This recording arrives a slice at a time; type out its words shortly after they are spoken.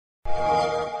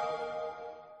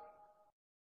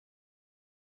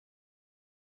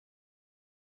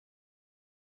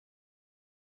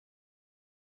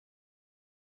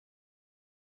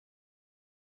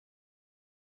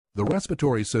The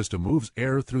respiratory system moves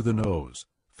air through the nose,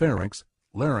 pharynx,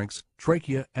 larynx,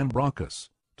 trachea, and bronchus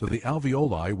to the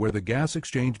alveoli where the gas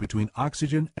exchange between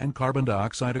oxygen and carbon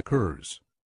dioxide occurs.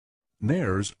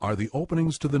 Nares are the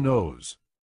openings to the nose.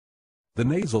 The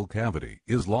nasal cavity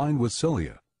is lined with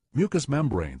cilia, mucous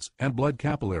membranes, and blood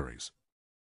capillaries.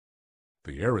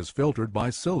 The air is filtered by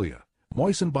cilia,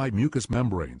 moistened by mucous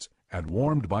membranes, and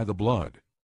warmed by the blood.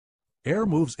 Air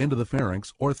moves into the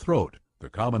pharynx or throat, the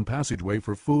common passageway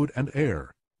for food and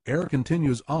air. Air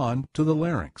continues on to the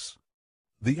larynx.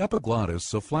 The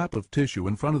epiglottis, a flap of tissue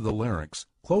in front of the larynx,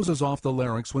 closes off the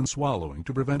larynx when swallowing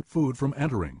to prevent food from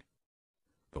entering.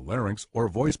 The larynx or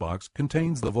voice box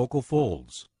contains the vocal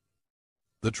folds.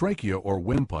 The trachea or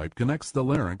windpipe connects the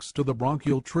larynx to the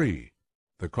bronchial tree.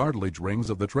 The cartilage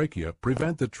rings of the trachea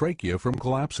prevent the trachea from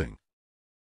collapsing.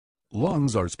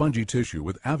 Lungs are spongy tissue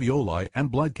with alveoli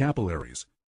and blood capillaries.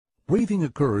 Breathing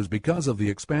occurs because of the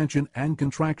expansion and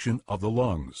contraction of the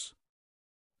lungs.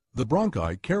 The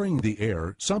bronchi carrying the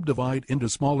air subdivide into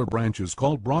smaller branches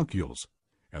called bronchioles.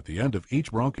 At the end of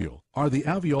each bronchiole are the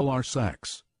alveolar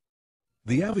sacs.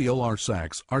 The alveolar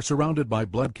sacs are surrounded by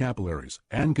blood capillaries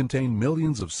and contain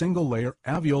millions of single-layer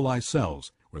alveoli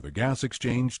cells where the gas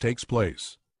exchange takes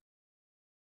place.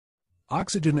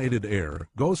 Oxygenated air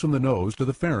goes from the nose to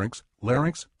the pharynx,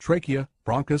 larynx, trachea,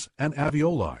 bronchus, and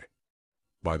alveoli.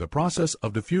 By the process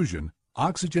of diffusion,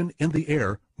 oxygen in the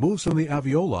air moves from the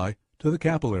alveoli to the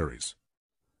capillaries.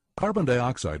 Carbon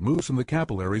dioxide moves from the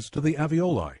capillaries to the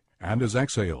alveoli and is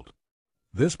exhaled.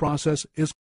 This process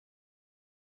is